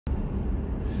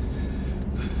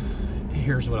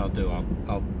here's what I'll do.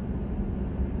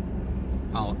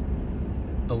 I'll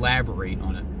elaborate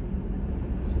on it.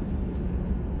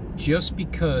 Just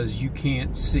because you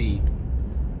can't see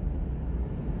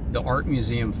the art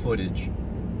museum footage,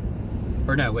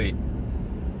 or no, wait.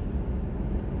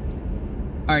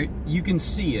 All right, you can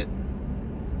see it.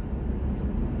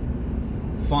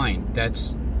 Fine,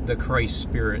 that's the Christ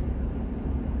Spirit,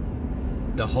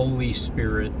 the Holy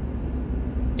Spirit.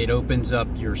 It opens up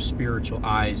your spiritual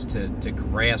eyes to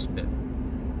grasp it.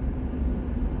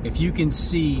 If you can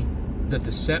see the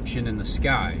deception in the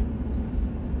sky,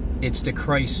 it's the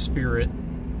Christ Spirit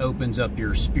opens up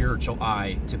your spiritual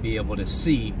eye to be able to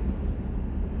see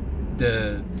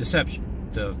the deception,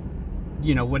 the,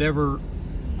 you know, whatever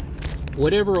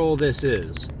all this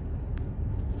is,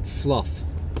 fluff.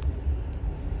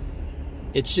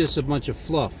 It's just a bunch of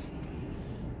fluff.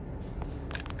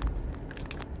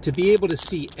 To be able to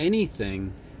see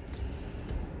anything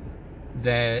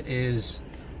that is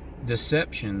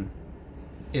deception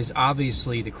is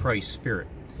obviously the Christ Spirit.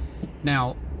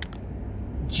 Now,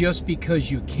 just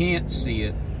because you can't see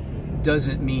it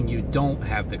doesn't mean you don't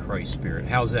have the Christ Spirit.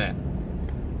 How's that,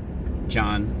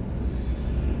 John?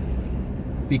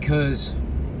 Because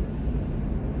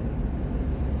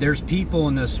there's people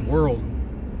in this world,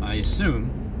 I assume,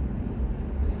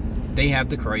 they have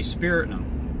the Christ Spirit in them.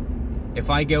 If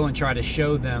I go and try to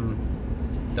show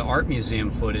them the art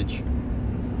museum footage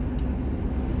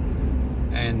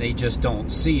and they just don't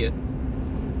see it,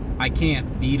 I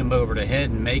can't beat them over the head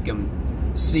and make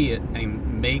them see it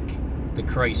and make the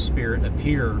Christ Spirit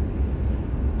appear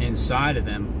inside of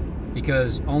them,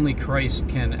 because only Christ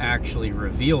can actually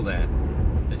reveal that,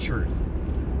 the truth.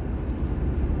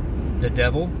 The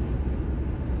devil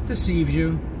deceives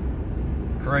you.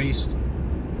 Christ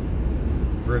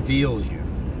reveals you.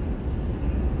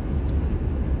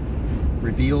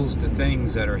 Reveals the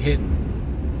things that are hidden.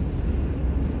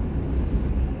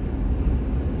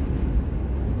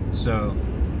 So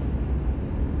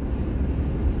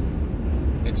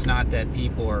it's not that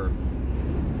people are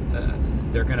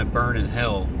they're gonna burn in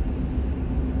hell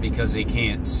because they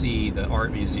can't see the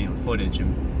art museum footage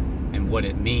and what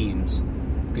it means,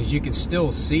 because you can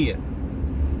still see it.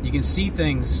 You can see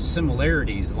things,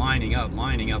 similarities lining up,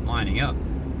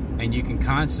 and you can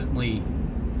constantly,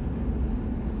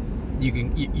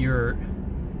 you're,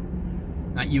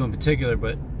 not you in particular,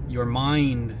 but your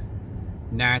mind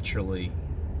naturally,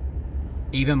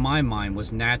 even my mind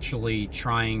was naturally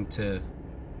trying to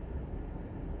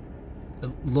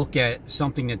look at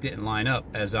something that didn't line up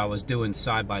as I was doing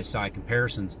side-by-side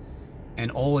comparisons,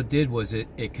 and all it did was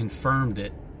it confirmed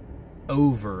it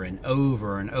over and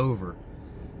over and over.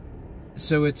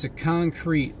 So it's a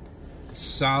concrete,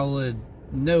 solid,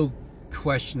 no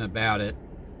question about it,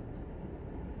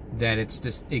 that it's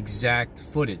this exact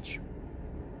footage.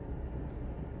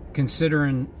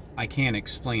 Considering I can't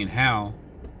explain how,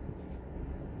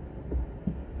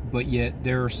 but yet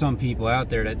there are some people out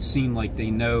there that seem like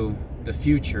they know the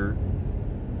future.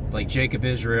 Like Jacob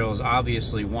Israel is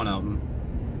obviously one of them.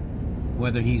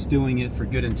 Whether he's doing it for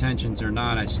good intentions or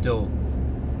not, I still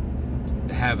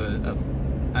have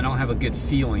I don't have a good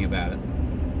feeling about it.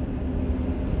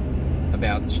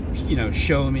 About, you know,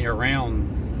 showing me around.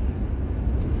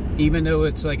 Even though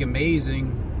it's like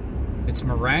amazing, it's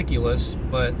miraculous,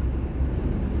 but,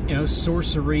 you know,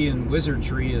 sorcery and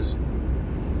wizardry is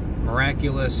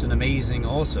miraculous and amazing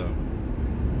also.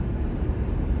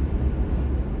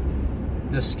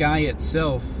 The sky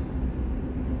itself,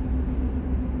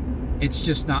 it's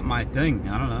just not my thing.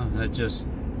 I don't know.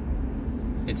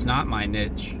 It's not my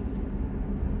niche.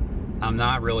 I'm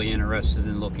not really interested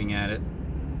in looking at it.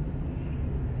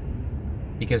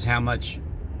 Because how much,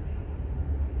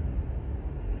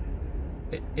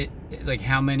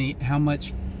 how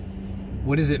much,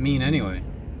 what does it mean anyway?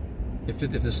 If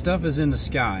the stuff is in the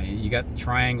sky, you got the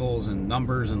triangles and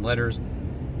numbers and letters,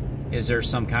 is there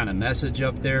some kind of message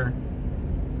up there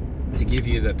to give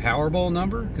you the Powerball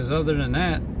number? Because other than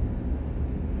that,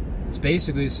 it's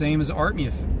basically the same as art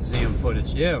museum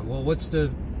footage. Yeah, well, where's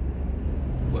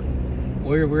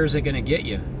it going to get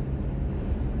you?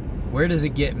 Where does it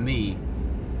get me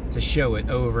to show it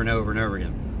over and over and over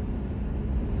again?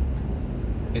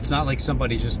 It's not like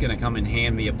somebody's just going to come and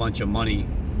hand me a bunch of money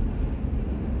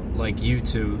like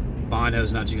YouTube.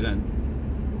 Bono's not just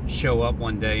going to show up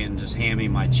one day and just hand me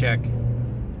my check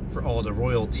for all the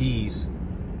royalties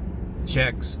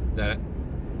checks that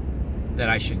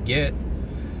I should get,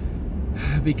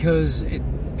 because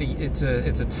it's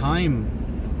a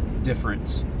time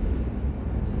difference.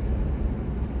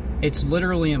 It's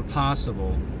literally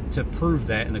impossible to prove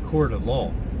that in a court of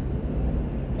law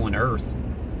on earth.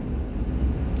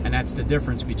 And that's the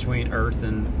difference between earth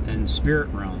and spirit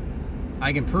realm.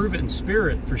 I can prove it in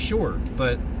spirit for sure,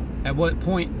 but at what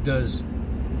point does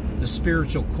the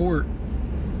spiritual court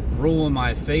rule in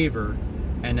my favor,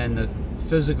 and then the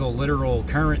physical, literal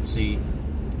currency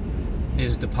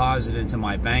is deposited into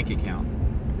my bank account?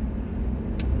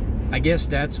 I guess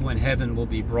that's when heaven will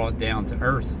be brought down to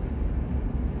earth.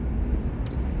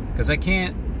 Because I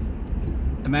can't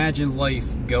imagine life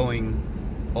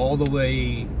going all the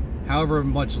way, however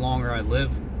much longer I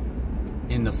live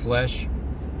in the flesh.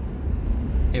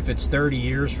 If it's 30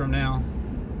 years from now,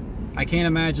 I can't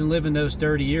imagine living those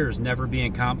 30 years never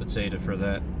being compensated for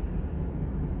that.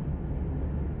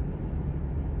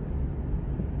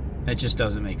 It just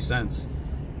doesn't make sense.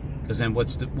 Because then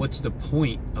what's the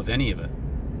point of any of it,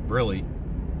 really?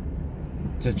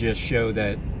 To just show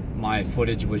that my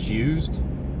footage was used?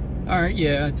 Alright,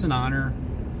 yeah, it's an honor.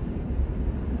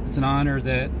 It's an honor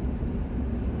that,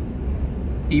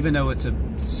 even though it's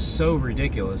so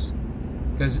ridiculous,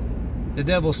 because the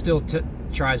devil still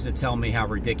tries to tell me how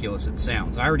ridiculous it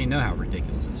sounds. I already know how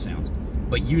ridiculous it sounds,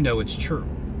 but you know it's true.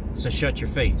 So shut your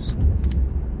face,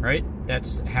 right?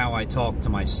 That's how I talk to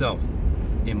myself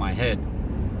in my head,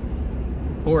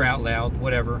 or out loud,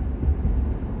 whatever.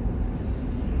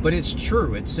 But it's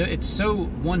true. It's so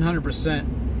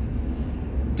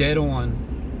 100% dead on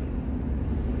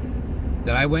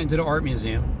that I went into the art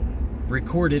museum,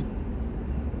 recorded,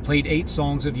 played 8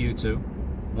 songs of U2,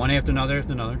 one after another,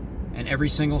 and every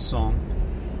single song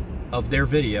of their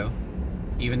video,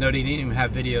 even though they didn't even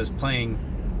have videos playing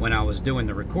when I was doing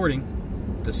the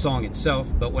recording, the song itself,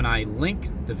 but when I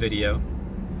linked the video,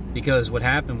 because what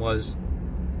happened was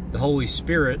the Holy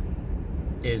Spirit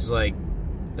is like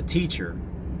a teacher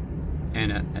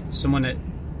and someone that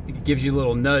gives you a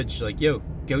little nudge, like, yo,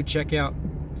 go check out,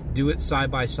 do it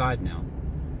side by side now.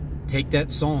 Take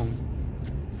that song,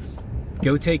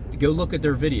 go look at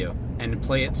their video and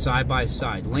play it side by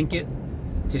side. Link it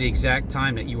to the exact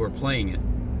time that you were playing it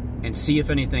and see if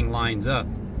anything lines up.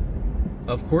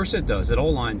 Of course it does. It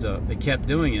all lines up. It kept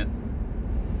doing it.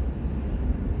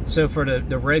 So for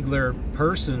the regular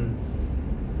person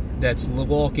that's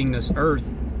walking this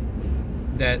earth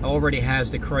that already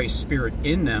has the Christ Spirit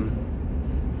in them,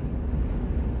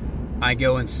 I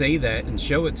go and say that and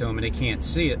show it to them and they can't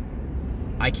see it.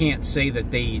 I can't say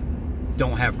that they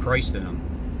don't have Christ in them.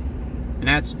 And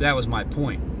that was my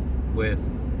point with,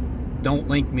 don't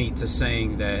link me to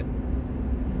saying that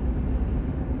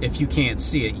if you can't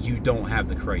see it, you don't have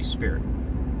the Christ Spirit.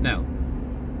 No.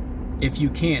 If you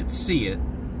can't see it,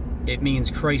 it means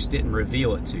Christ didn't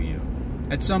reveal it to you.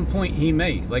 At some point he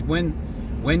may. Like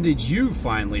when did you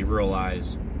finally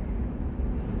realize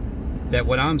that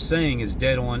what I'm saying is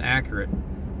dead on accurate?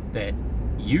 That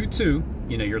U2,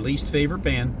 you know, your least favorite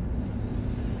band,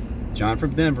 John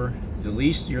from Denver,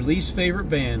 your least favorite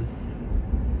band,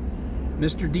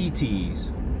 Mr. DT's.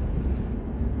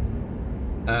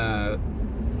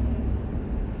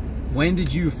 When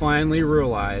did you finally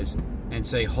realize and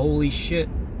say, holy shit,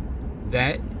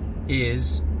 that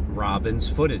is Robin's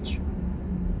footage?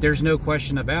 There's no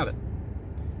question about it.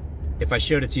 If I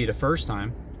showed it to you the first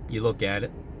time, you look at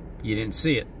it, you didn't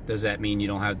see it. Does that mean you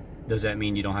don't have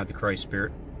the Christ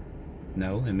Spirit?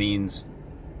 No, it means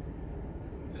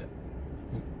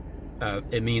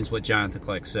what Jonathan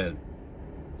Kleck said.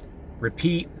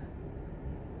 Repeat,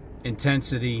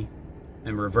 intensity,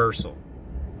 and reversal.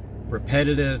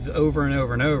 Repetitive over and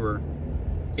over and over.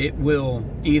 It will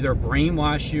either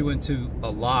brainwash you into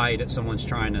a lie that someone's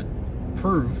trying to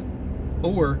prove,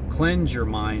 or cleanse your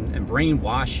mind and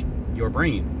brainwash your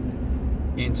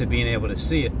brain into being able to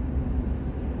see it.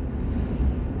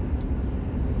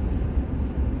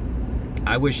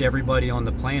 I wish everybody on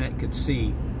the planet could see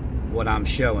what I'm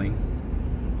showing.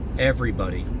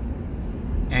 Everybody.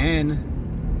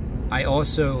 And I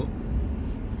also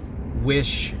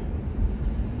wish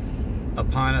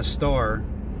upon a star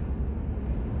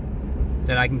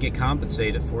that I can get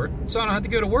compensated for it, so I don't have to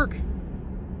go to work.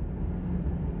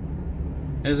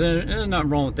 There's nothing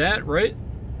wrong with that, right?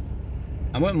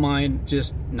 I wouldn't mind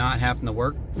just not having to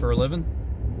work for a living.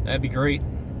 That'd be great.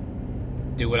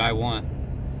 Do what I want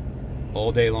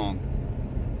all day long,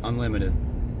 unlimited.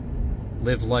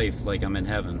 Live life like I'm in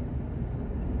heaven.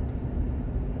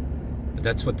 But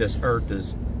that's what this earth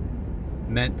is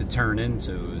meant to turn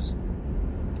into.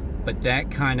 But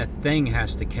that kind of thing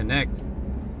has to connect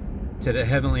to the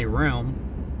heavenly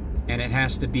realm, and it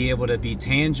has to be able to be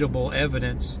tangible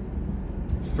evidence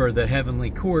for the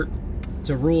heavenly court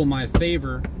to rule in my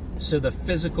favor, so the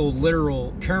physical,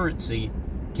 literal currency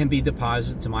can be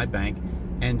deposited to my bank,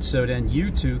 and so then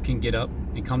you two can get up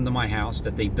and come to my house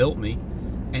that they built me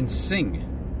and sing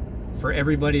for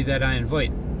everybody that I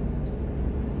invite.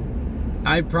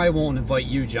 I probably won't invite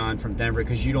you, John, from Denver,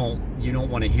 because you don't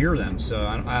want to hear them. So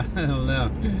I don't know.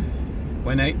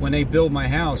 When they build my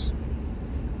house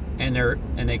and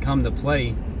they come to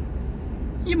play,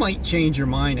 you might change your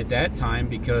mind at that time,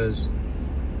 because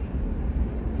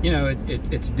you know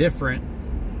it's different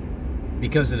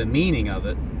because of the meaning of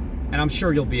it, and I'm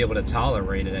sure you'll be able to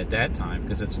tolerate it at that time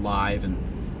because it's live, and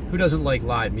who doesn't like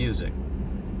live music?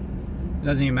 It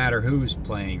doesn't even matter who's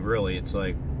playing, really. It's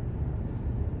like,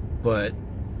 but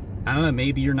I don't know,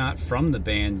 maybe you're not from the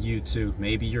band U2.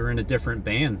 Maybe you're in a different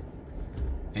band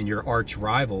and your arch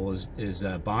rival is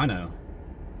Bono.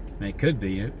 I mean, it could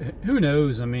be. Who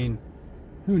knows? I mean,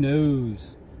 who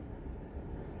knows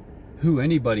who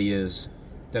anybody is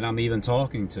that I'm even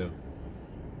talking to?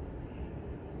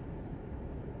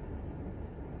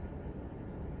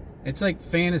 It's like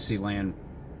Fantasyland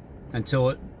until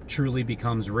it truly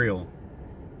becomes real.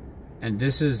 And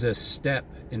this is a step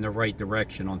in the right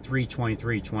direction on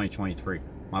 3/23/2023,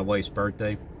 my wife's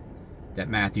birthday, that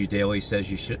Matthew Daly says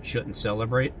you shouldn't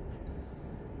celebrate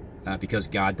because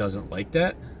God doesn't like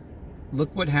that.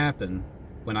 Look what happened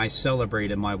when I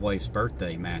celebrated my wife's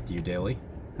birthday, Matthew Daly.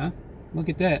 Huh? Look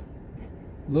at that.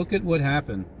 Look at what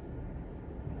happened.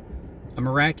 A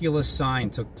miraculous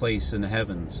sign took place in the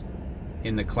heavens,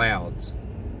 in the clouds.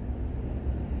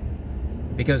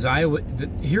 Because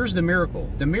here's the miracle.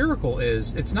 The miracle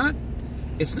is,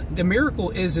 the miracle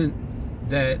isn't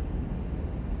that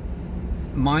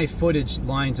my footage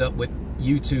lines up with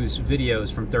U2's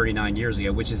videos from 39 years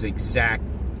ago, which is exact,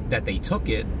 that they took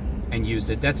it and used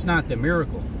it. That's not the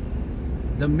miracle.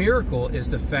 The miracle is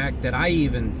the fact that I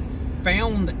even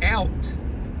found out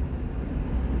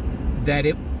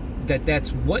that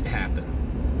that's what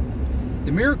happened.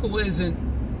 The miracle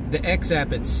isn't the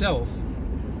XApp itself,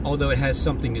 although it has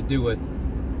something to do with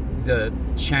the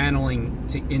channeling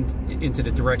into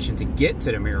the direction to get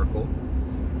to the miracle,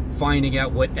 finding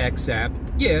out what XApp,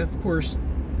 yeah, of course.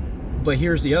 But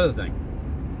here's the other thing.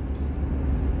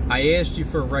 I asked you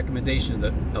for a recommendation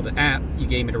of the app. You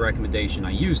gave me the recommendation.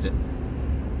 I used it.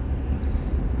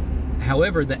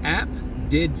 However, the app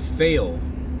did fail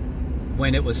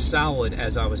when it was solid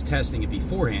as I was testing it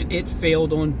beforehand. It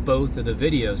failed on both of the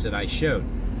videos that I showed.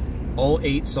 All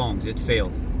 8 songs, it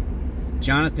failed.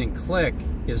 Jonathan Kleck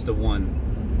is the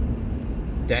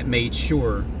one that made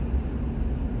sure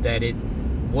that it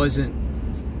wasn't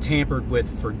tampered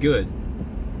with for good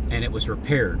and it was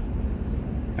repaired.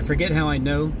 I forget how I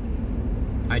know.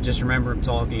 I just remember him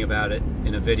talking about it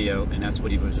in a video, and that's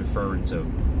what he was referring to.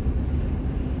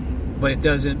 But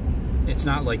it's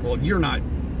not like, well,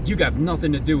 you got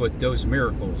nothing to do with those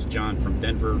miracles, John from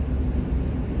Denver.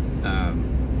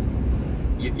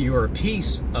 You're a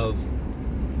piece of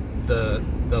the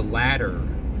ladder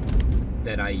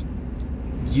that I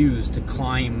use to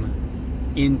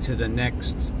climb into the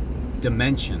next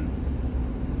dimension.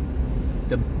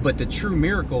 But the true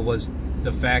miracle was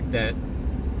the fact that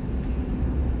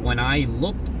when I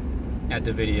looked at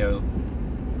the video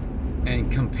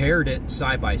and compared it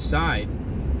side by side,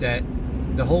 that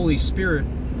the Holy Spirit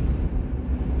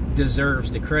deserves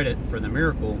the credit for the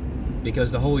miracle, because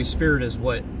the Holy Spirit is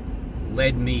what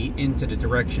led me into the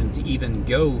direction to even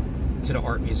go to the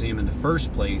art museum in the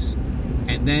first place,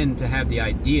 and then to have the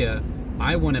idea,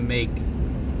 I want to make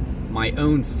my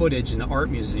own footage in the art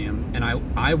museum, and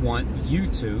I want you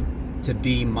to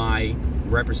be my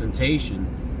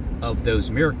representation of those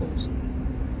miracles.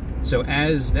 So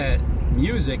as that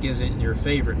music isn't your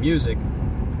favorite music,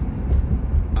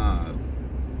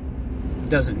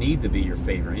 doesn't need to be your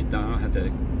favorite. You don't have to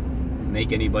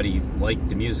make anybody like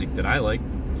the music that I like,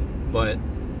 but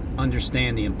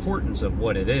understand the importance of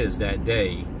what it is that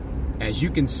day, as you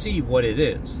can see what it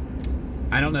is.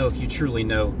 I don't know if you truly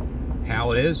know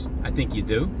how it is. I think you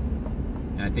do.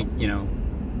 And I think,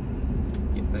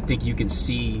 I think you can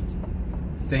see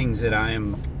things that I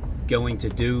am going to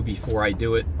do before I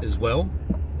do it as well.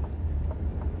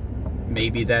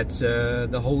 Maybe that's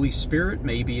the Holy Spirit.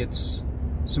 Maybe it's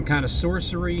some kind of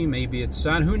sorcery. Maybe it's,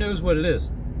 who knows what it is.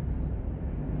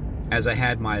 As I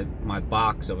had my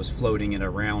box, I was floating it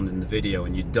around in the video,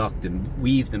 and you ducked and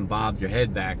weaved and bobbed your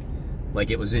head back like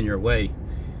it was in your way.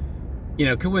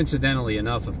 Coincidentally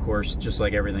enough, of course, just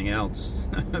like everything else.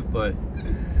 But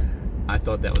I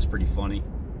thought that was pretty funny.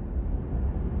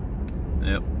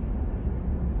 Yep.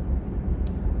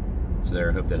 So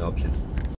there, I hope that helps you.